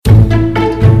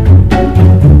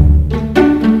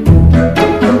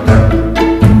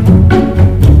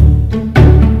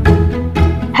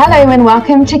Hello and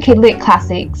welcome to KidLit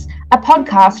Classics, a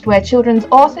podcast where children's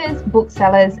authors,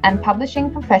 booksellers and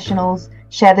publishing professionals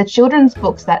share the children's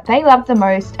books that they love the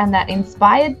most and that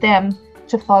inspired them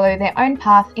to follow their own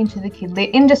path into the KidLit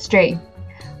industry.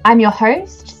 I'm your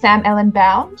host, Sam Ellen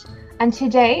Bound, and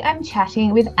today I'm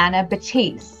chatting with Anna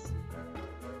Battese.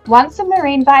 Once a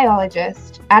marine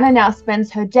biologist, Anna now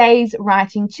spends her days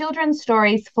writing children's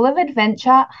stories full of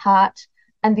adventure, heart,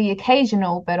 and the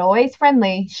occasional but always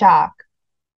friendly shark.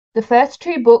 The first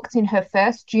two books in her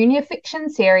first junior fiction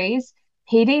series,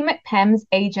 P.D. McPem's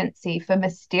Agency for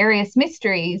Mysterious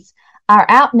Mysteries, are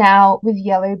out now with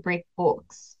Yellow Brick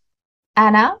Books.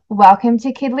 Anna, welcome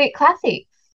to KidLit Classics.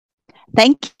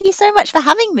 Thank you so much for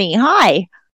having me. Hi.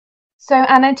 So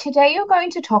Anna, today you're going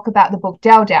to talk about the book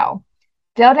Del Del.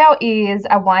 Del Del is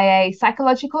a YA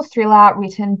psychological thriller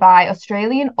written by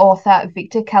Australian author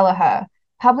Victor Kelleher,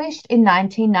 published in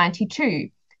 1992.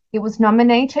 It was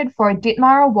nominated for a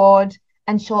Ditmar Award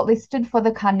and shortlisted for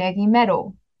the Carnegie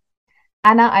Medal.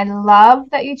 Anna, I love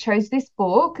that you chose this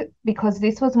book because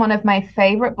this was one of my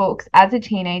favourite books as a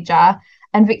teenager,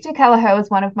 and Victor Kelleher was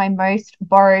one of my most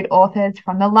borrowed authors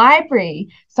from the library.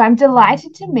 So I'm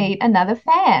delighted to meet another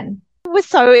fan. I was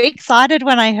so excited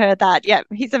when I heard that. Yeah,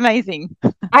 he's amazing.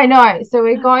 I know. So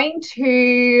we're going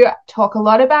to talk a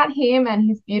lot about him and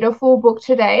his beautiful book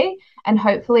today, and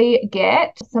hopefully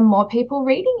get some more people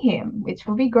reading him, which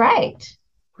will be great.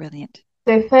 Brilliant.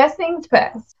 So first things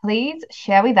first, please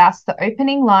share with us the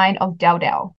opening line of Del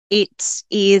Del. It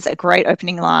is a great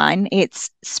opening line.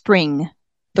 It's spring,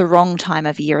 the wrong time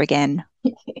of year again.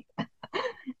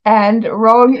 And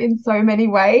wrong in so many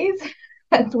ways,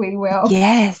 as we will.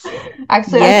 Yes.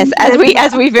 Actually, yes,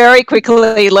 as we very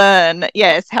quickly learn,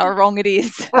 yes, how wrong it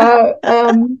is.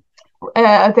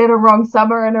 Then a wrong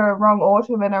summer and a wrong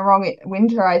autumn and a wrong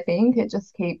winter, I think. It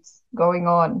just keeps going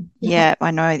on. Yeah,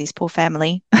 I know, this poor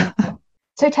family.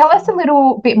 So tell us a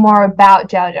little bit more about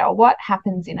Del Del. What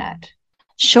happens in it?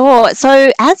 Sure.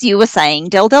 So as you were saying,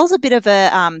 Del Del's a bit of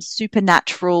a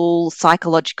supernatural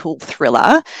psychological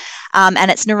thriller,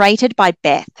 and it's narrated by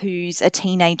Beth, who's a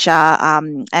teenager,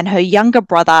 and her younger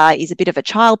brother is a bit of a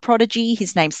child prodigy.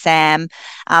 His name's Sam,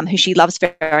 who she loves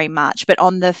very much. But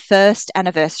on the first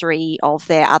anniversary of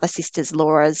their other sister's,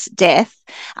 Laura's, death,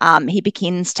 he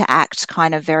begins to act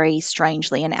kind of very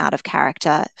strangely and out of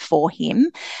character for him,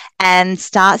 and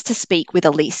starts to speak with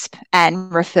a lisp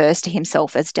and refers to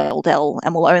himself as Del Del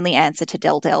and will only answer to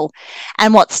Del Del.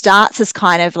 And what starts as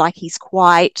kind of like he's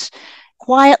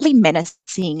quietly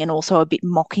menacing and also a bit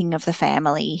mocking of the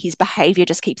family, his behaviour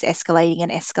just keeps escalating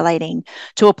and escalating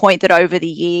to a point that over the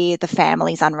year the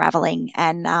family's unravelling.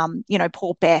 And,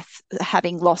 poor Beth,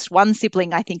 having lost one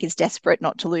sibling, I think is desperate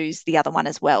not to lose the other one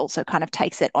as well. So kind of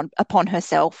takes it upon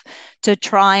herself to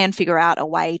try and figure out a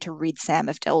way to rid Sam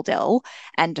of Del Del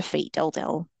and defeat Del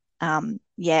Del.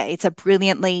 It's a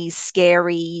brilliantly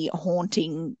scary,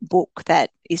 haunting book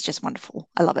that is just wonderful.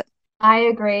 I love it. I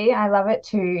agree. I love it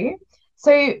too.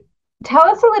 So tell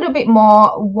us a little bit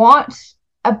more. What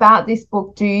about this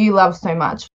book do you love so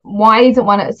much? Why is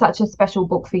it such a special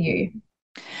book for you?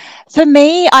 For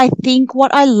me, I think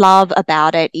what I love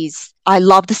about it is I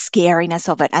love the scariness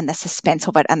of it and the suspense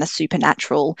of it and the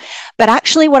supernatural. But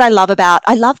actually I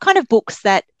love kind of books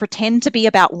that pretend to be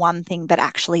about one thing, but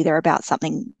actually they're about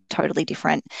something totally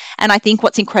different. And I think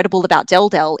what's incredible about Del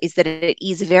Del is that it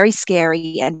is very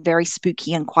scary and very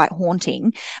spooky and quite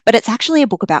haunting, but it's actually a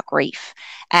book about grief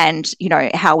and,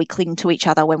 how we cling to each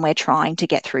other when we're trying to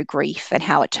get through grief and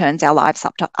how it turns our lives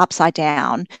upside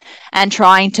down, and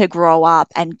trying to grow up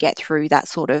and get through that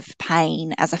sort of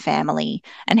pain as a family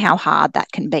and how hard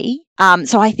that can be.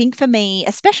 So I think for me,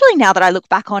 especially now that I look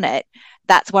back on it,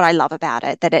 that's what I love about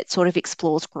it, that it sort of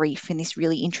explores grief in this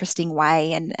really interesting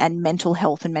way and mental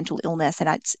health and mental illness. And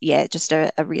it's, just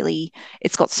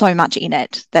it's got so much in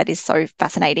it that is so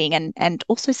fascinating and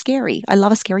also scary. I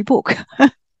love a scary book.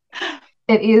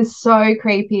 It is so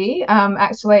creepy.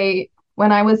 Actually,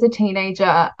 when I was a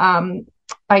teenager,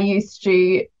 I used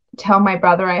to tell my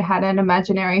brother I had an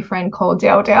imaginary friend called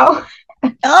Del Del.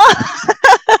 Oh.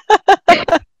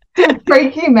 To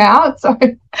freak him out. So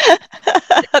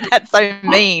that's so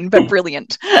mean, but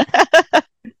brilliant.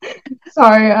 So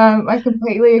I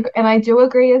completely agree, and I do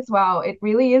agree as well. It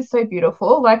really is so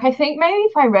beautiful. Like, I think maybe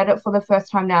if I read it for the first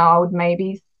time now, I would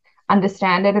maybe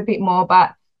understand it a bit more.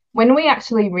 But when we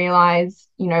actually realize,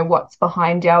 what's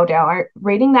behind Del Del,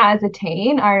 reading that as a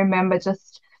teen, I remember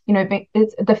just,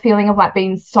 it's the feeling of like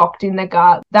being socked in the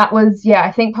gut. That was,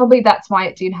 I think probably that's why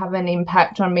it did have an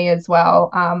impact on me as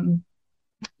well.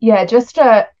 Just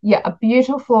a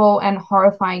beautiful and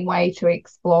horrifying way to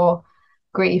explore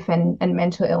grief and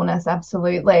mental illness.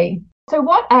 Absolutely. So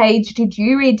what age did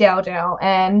you read Dell Dell,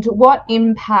 and what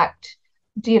impact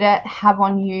did it have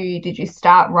on you? Did you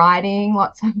start writing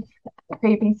lots of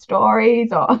creepy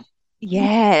stories or?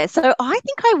 Yeah, so I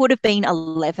think I would have been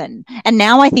 11. And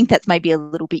now I think that's maybe a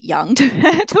little bit young to,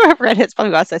 to have read it. It's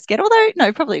probably why I was so scared, although,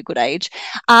 no, probably a good age.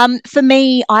 For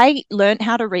me, I learned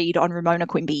how to read on Ramona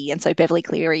Quimby and so Beverly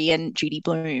Cleary and Judy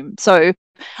Blume. So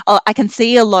I can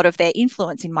see a lot of their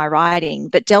influence in my writing.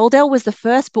 But Del Del was the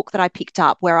first book that I picked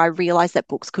up where I realized that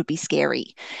books could be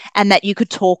scary and that you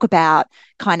could talk about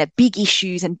kind of big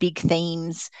issues and big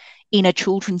themes in a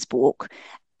children's book.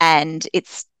 And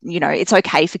it's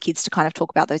okay for kids to kind of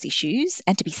talk about those issues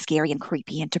and to be scary and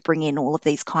creepy and to bring in all of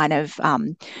these kind of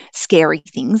scary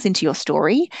things into your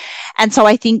story. And so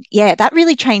I think, yeah, that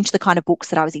really changed the kind of books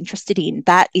that I was interested in.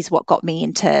 That is what got me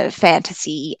into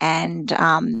fantasy and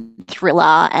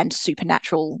thriller and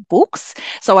supernatural books.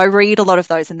 So I read a lot of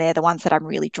those, and they're the ones that I'm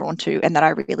really drawn to and that I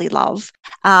really love.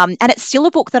 And it's still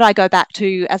a book that I go back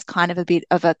to as kind of a bit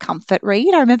of a comfort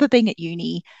read. I remember being at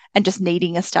uni and just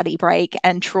needing a study break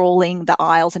and trawling the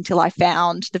aisles until I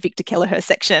found the Victor Kelleher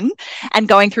section and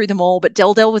going through them all. But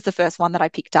Del Del was the first one that I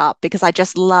picked up because I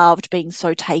just loved being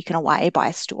so taken away by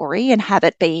a story and have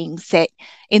it being set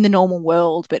in the normal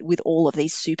world, but with all of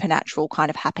these supernatural kind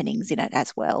of happenings in it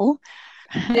as well.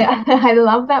 Yeah, I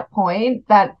love that point.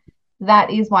 That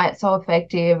is why it's so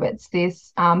effective. It's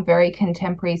this very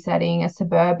contemporary setting, a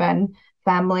suburban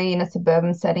family in a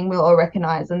suburban setting we'll all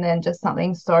recognize, and then just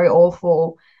something so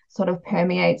awful sort of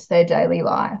permeates their daily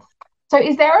life. So,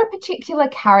 is there a particular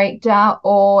character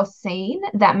or scene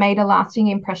that made a lasting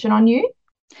impression on you?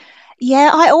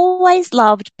 Yeah, I always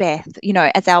loved Beth,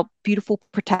 as our beautiful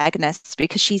protagonist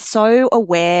because she's so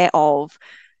aware of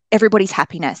everybody's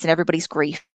happiness and everybody's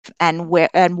grief and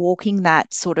walking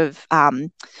that sort of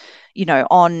on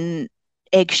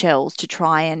eggshells to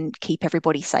try and keep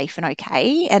everybody safe and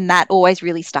okay. And that always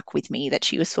really stuck with me that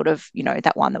she was sort of,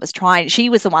 that one that was trying, she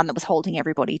was the one that was holding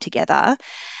everybody together.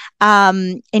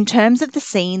 In terms of the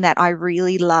scene that I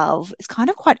really love, it's kind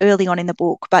of quite early on in the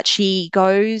book, but she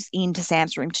goes into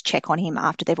Sam's room to check on him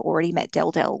after they've already met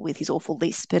Del Del with his awful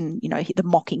lisp and, the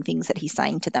mocking things that he's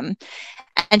saying to them.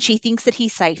 And she thinks that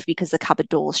he's safe because the cupboard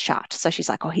door's shut. So she's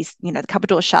like, oh, the cupboard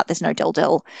door's shut. There's no Del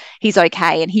Del. He's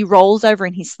okay. And he rolls over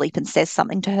in his sleep and says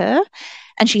something to her.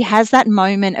 And she has that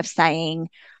moment of saying,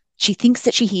 she thinks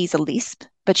that she hears a lisp,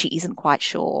 but she isn't quite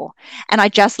sure. And I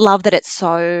just love that it's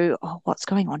so, oh, what's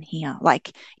going on here?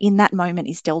 Like in that moment,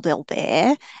 is Del Del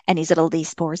there? And is it a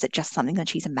lisp or is it just something that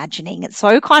she's imagining? It's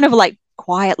so kind of like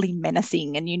quietly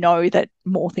menacing. And you know that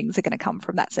more things are going to come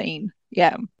from that scene.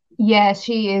 Yeah. Yeah,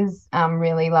 she is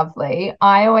really lovely.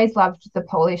 I always loved the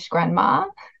Polish grandma.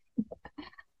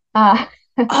 Uh,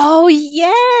 Oh,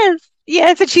 yes.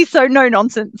 Yes. And she's so no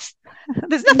nonsense.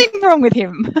 There's nothing wrong with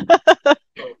him.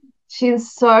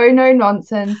 she's so no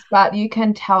nonsense, but you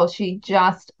can tell she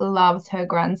just loves her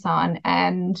grandson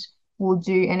and will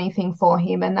do anything for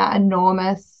him. And that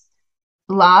enormous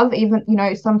love, even,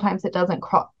 sometimes it doesn't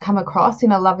come across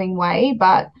in a loving way,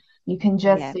 but you can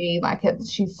just Yeah. see like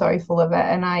she's so full of it.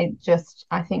 And I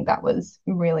think that was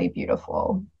really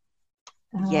beautiful.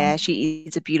 Yeah, Um, she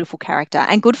is a beautiful character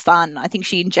and good fun. I think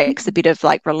she injects a bit of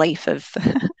like relief of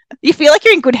you feel like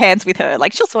you're in good hands with her.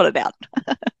 Like she'll sort it out.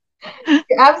 you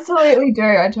absolutely do.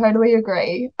 I totally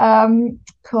agree.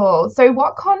 Cool. So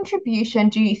what contribution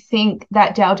do you think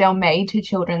that Dal Dal made to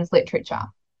children's literature?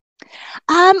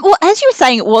 Well, as you were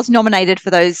saying, it was nominated for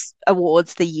those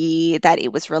awards the year that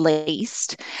it was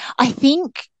released. I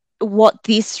think what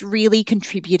this really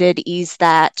contributed is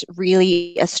that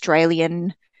really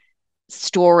Australian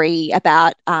story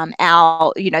about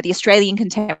the Australian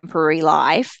contemporary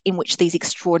life in which these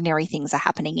extraordinary things are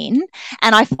happening in.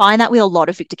 And I find that with a lot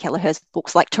of Victor Kelleher's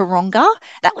books, like Taronga,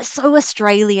 that was so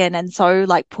Australian and so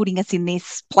like putting us in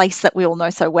this place that we all know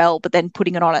so well, but then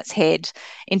putting it on its head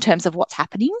in terms of what's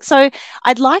happening. So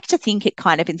I'd like to think it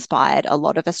kind of inspired a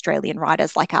lot of Australian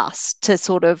writers like us to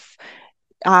sort of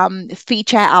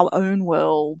feature our own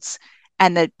worlds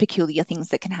and the peculiar things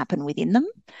that can happen within them.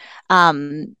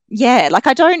 Yeah, like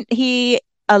I don't hear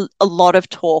a lot of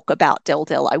talk about Del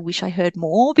Del. I wish I heard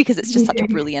more because it's just such a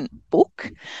brilliant book.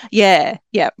 Yeah,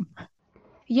 yeah.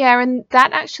 Yeah, and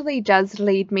that actually does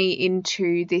lead me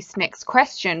into this next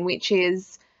question, which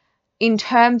is in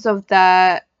terms of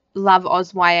the Love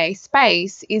Oz YA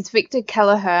space, is Victor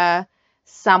Kelleher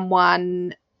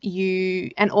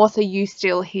an author you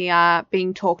still hear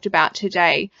being talked about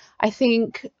today? I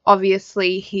think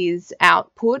obviously his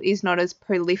output is not as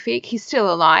prolific. He's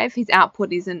still alive. His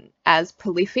output isn't as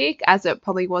prolific as it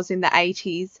probably was in the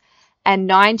 80s and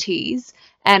 90s.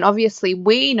 And obviously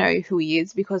we know who he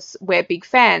is because we're big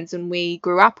fans and we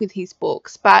grew up with his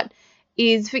books. But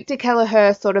is Victor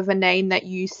Kelleher sort of a name that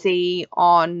you see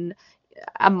on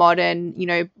a modern,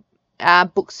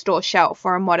 bookstore shelf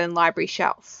or a modern library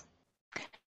shelf?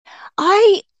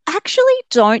 I actually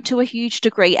don't to a huge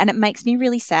degree, and it makes me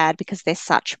really sad because they're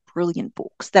such brilliant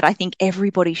books that I think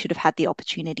everybody should have had the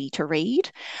opportunity to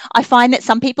read. I find that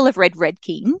some people have read Red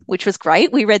King, which was great.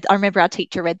 I remember our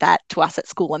teacher read that to us at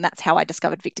school, and that's how I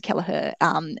discovered Victor Kelleher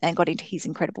and got into his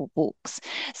incredible books.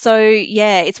 So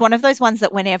yeah, it's one of those ones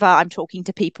that whenever I'm talking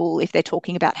to people, if they're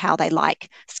talking about how they like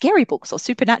scary books or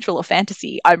supernatural or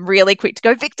fantasy, I'm really quick to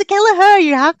go, Victor Kelleher,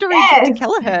 you have to read Victor Yes.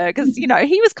 Kelleher, because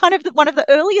he was kind of one of the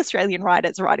early Australian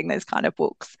writers writing those kind of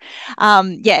books.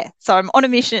 So I'm on a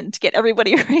mission to get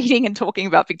everybody reading and talking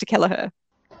about Victor Kelleher.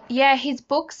 Yeah, his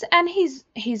books and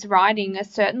his writing are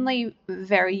certainly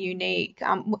very unique.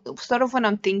 Sort of when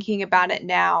I'm thinking about it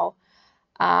now,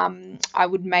 I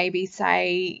would maybe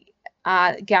say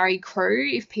Gary Crew,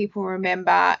 if people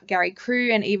remember Gary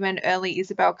Crew, and even early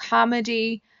Isabel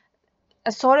Carmody,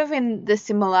 are sort of in the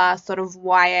similar sort of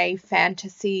YA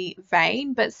fantasy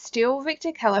vein, but still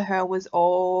Victor Kelleher was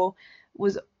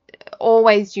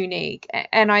always unique.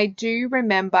 And I do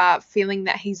remember feeling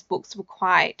that his books were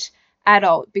quite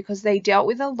adult because they dealt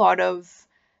with a lot of,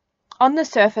 on the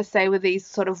surface, they were these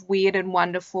sort of weird and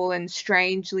wonderful and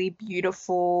strangely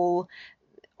beautiful,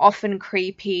 often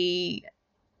creepy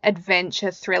adventure,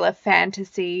 thriller,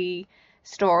 fantasy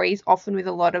stories, often with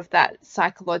a lot of that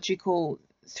psychological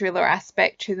thriller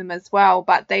aspect to them as well.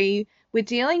 But they were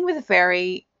dealing with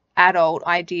very adult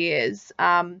ideas,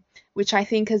 which I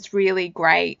think is really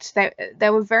great. They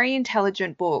were very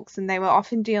intelligent books, and they were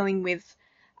often dealing with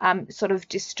sort of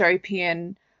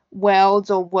dystopian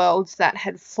worlds or worlds that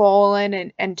had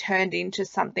fallen and turned into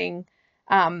something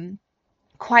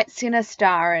quite sinister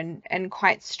and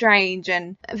quite strange.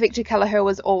 And Victor Kelleher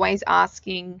was always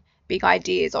asking big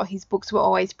ideas, or his books were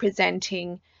always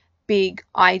presenting big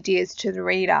ideas to the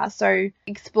reader. So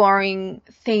exploring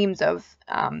themes of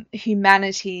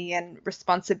humanity and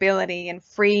responsibility and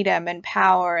freedom and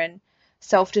power and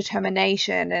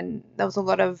self-determination. And there was a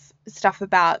lot of stuff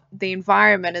about the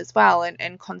environment as well,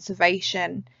 and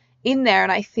conservation in there.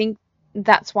 And I think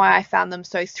that's why I found them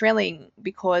so thrilling,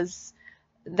 because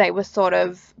they were sort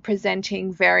of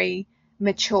presenting very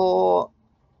mature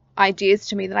ideas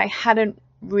to me that I hadn't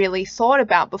really thought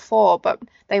about before, but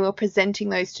they were presenting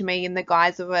those to me in the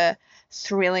guise of a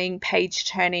thrilling,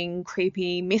 page-turning,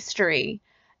 creepy mystery.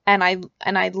 And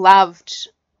I loved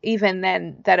even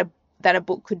then that a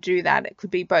book could do that. It could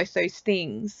be both those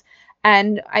things.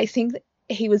 And I think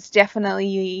he was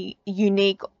definitely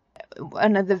unique,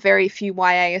 one of the very few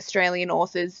YA Australian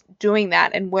authors doing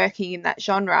that and working in that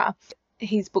genre.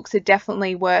 His books are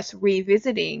definitely worth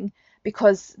revisiting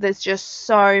because there's just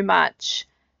so much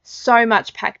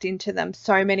packed into them,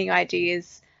 so many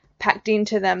ideas packed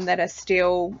into them that are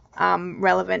still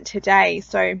relevant today.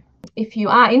 So if you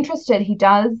are interested,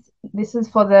 this is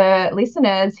for the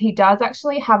listeners, he does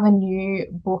actually have a new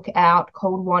book out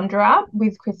called Wanderer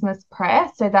with Christmas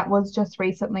Press. So that was just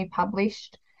recently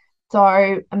published.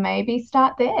 So maybe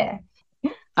start there.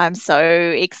 I'm so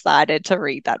excited to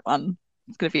read that one.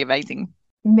 It's going to be amazing.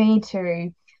 Me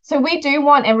too. So we do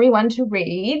want everyone to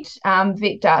read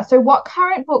Victor. So what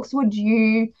current books would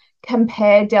you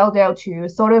compare Del to,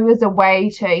 sort of as a way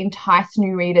to entice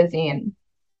new readers in?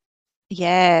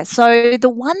 Yeah, so the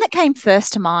one that came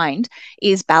first to mind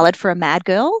is Ballad for a Mad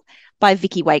Girl by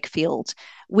Vicky Wakefield,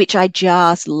 which I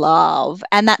just love.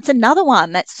 And that's another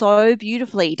one that so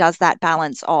beautifully does that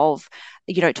balance of,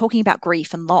 talking about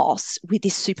grief and loss with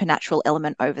this supernatural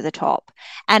element over the top.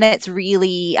 And it's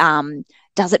really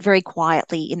does it very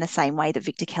quietly in the same way that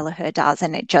Victor Kelleher does.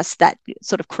 And it just, that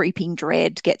sort of creeping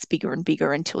dread gets bigger and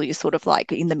bigger until you're sort of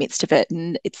like in the midst of it,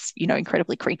 and it's,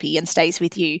 incredibly creepy and stays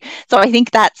with you. So I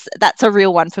think that's a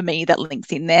real one for me that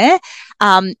links in there.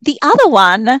 The other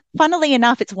one, funnily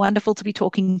enough, it's wonderful to be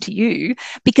talking to you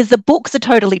because the books are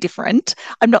totally different.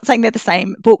 I'm not saying they're the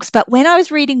same books, but when I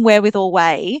was reading Wherewithal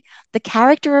Way, the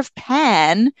character of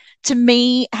Pan, to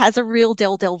me, has a real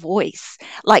Del voice,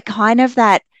 like kind of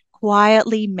that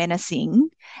quietly menacing,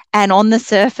 and on the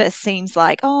surface seems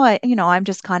like, oh, I'm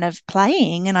just kind of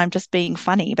playing and I'm just being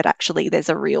funny, but actually there's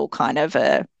a real kind of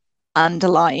a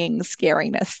underlying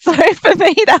scariness. So for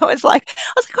me, I was like,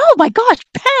 oh my gosh,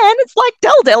 Pan, it's like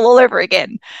Del all over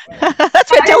again. That's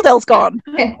where Del's gone.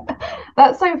 Yeah.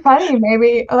 That's so funny.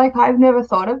 Maybe, like, I've never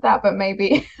thought of that, but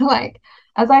maybe, like,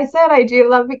 as I said, I do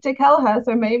love Victor Kelleher,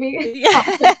 so maybe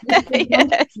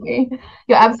Yes.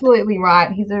 You're absolutely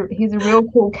right. He's a real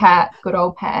cool cat, good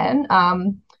old Pan.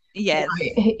 Yes.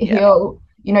 He'll,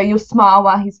 you'll smile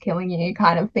while he's killing you,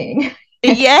 kind of thing.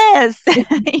 Yes.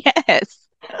 Yes.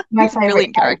 My He's a favorite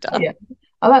brilliant character. Yeah.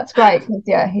 Oh, that's great because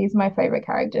he's my favorite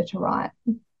character to write.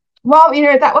 Well,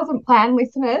 that wasn't planned,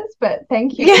 listeners, but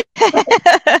thank you.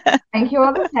 Yeah. Thank you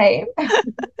all the same.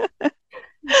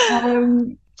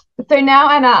 So now,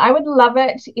 Anna, I would love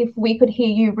it if we could hear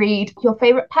you read your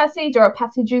favorite passage or a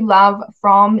passage you love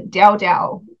from Dell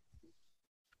Dell.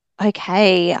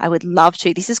 Okay, I would love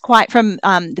to. This is quite from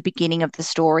the beginning of the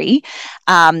story,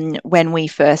 when we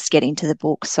first get into the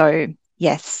book. So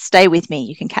yes, stay with me.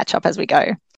 You can catch up as we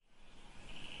go.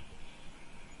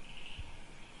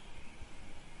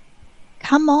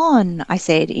 Come on, I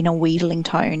said in a wheedling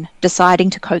tone,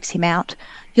 deciding to coax him out.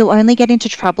 You'll only get into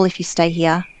trouble if you stay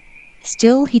here.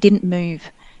 Still, he didn't move,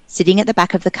 sitting at the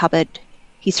back of the cupboard,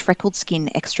 his freckled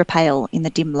skin extra pale in the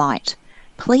dim light.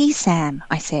 Please, Sam,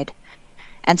 I said.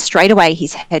 And straight away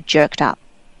his head jerked up.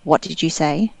 What did you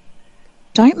say?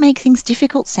 Don't make things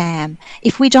difficult, Sam.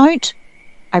 If we don't...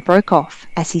 I broke off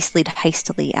as he slid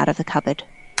hastily out of the cupboard.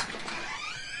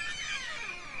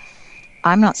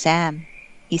 I'm not Sam,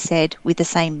 he said with the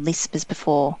same lisp as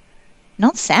before.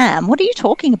 Not Sam? What are you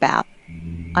talking about?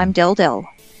 I'm Del Del.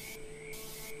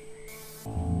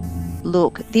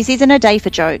 Look, this isn't a day for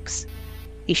jokes.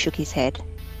 He shook his head.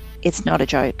 It's not a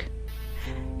joke.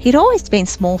 He'd always been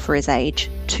small for his age,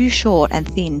 too short and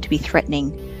thin to be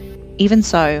threatening. Even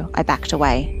so, I backed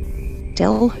away.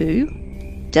 Del who?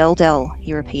 Del Del,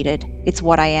 he repeated. It's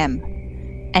what I am.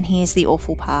 And here's the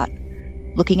awful part.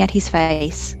 Looking at his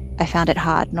face, I found it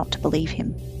hard not to believe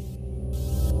him.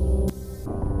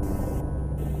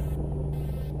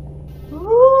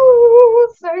 Ooh,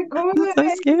 so good.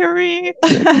 So scary.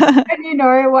 And you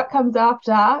know what comes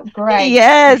after? Great.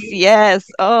 Yes.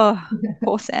 Oh,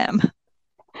 poor Sam.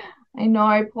 I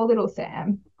know, poor little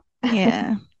Sam.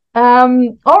 Yeah.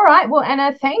 All right. Well,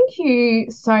 Anna, thank you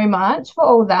so much for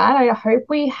all that. I hope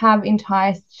we have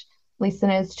enticed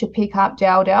listeners to pick up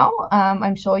Dell Dell.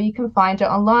 I'm sure you can find it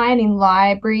online in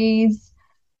libraries.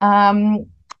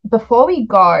 Before we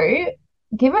go,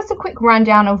 give us a quick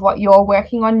rundown of what you're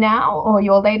working on now or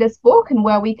your latest book and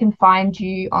where we can find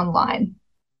you online.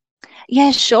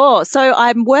 Yeah, sure. So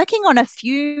I'm working on a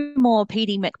few more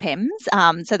PD McPems.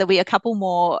 So there'll be a couple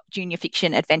more junior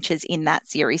fiction adventures in that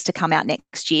series to come out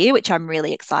next year, which I'm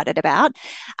really excited about.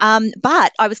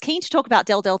 But I was keen to talk about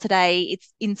Del Del today.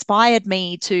 It's inspired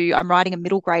me to, I'm writing a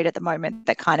middle grade at the moment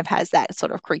that kind of has that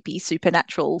sort of creepy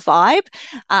supernatural vibe,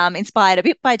 inspired a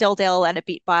bit by Del Del and a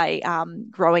bit by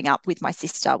growing up with my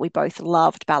sister. We both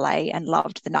loved ballet and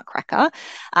loved the Nutcracker,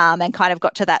 and kind of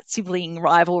got to that sibling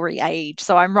rivalry age.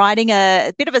 So I'm writing a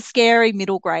bit of a scary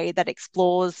middle grade that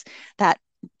explores that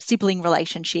sibling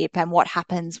relationship and what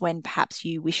happens when perhaps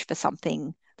you wish for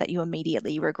something that you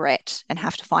immediately regret and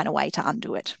have to find a way to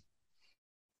undo it.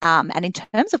 And in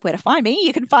terms of where to find me,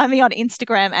 you can find me on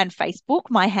Instagram and Facebook.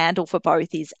 My handle for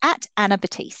both is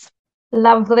 @Battese.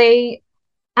 Lovely.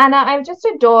 Anna, I've just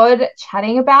adored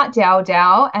chatting about Dell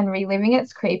Dell and reliving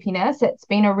its creepiness. It's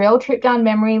been a real trip down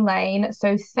memory lane.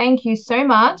 So thank you so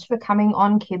much for coming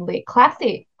on KidLit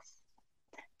Classics.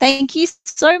 Thank you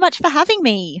so much for having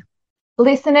me.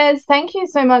 Listeners, thank you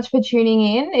so much for tuning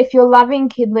in. If you're loving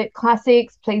KidLit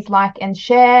Classics, please like and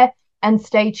share and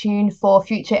stay tuned for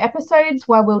future episodes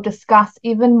where we'll discuss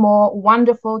even more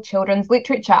wonderful children's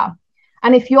literature.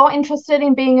 And if you're interested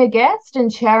in being a guest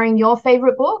and sharing your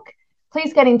favorite book,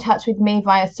 please get in touch with me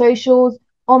via socials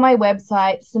or my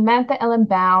website,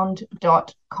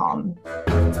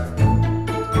 samanthaellenbound.com.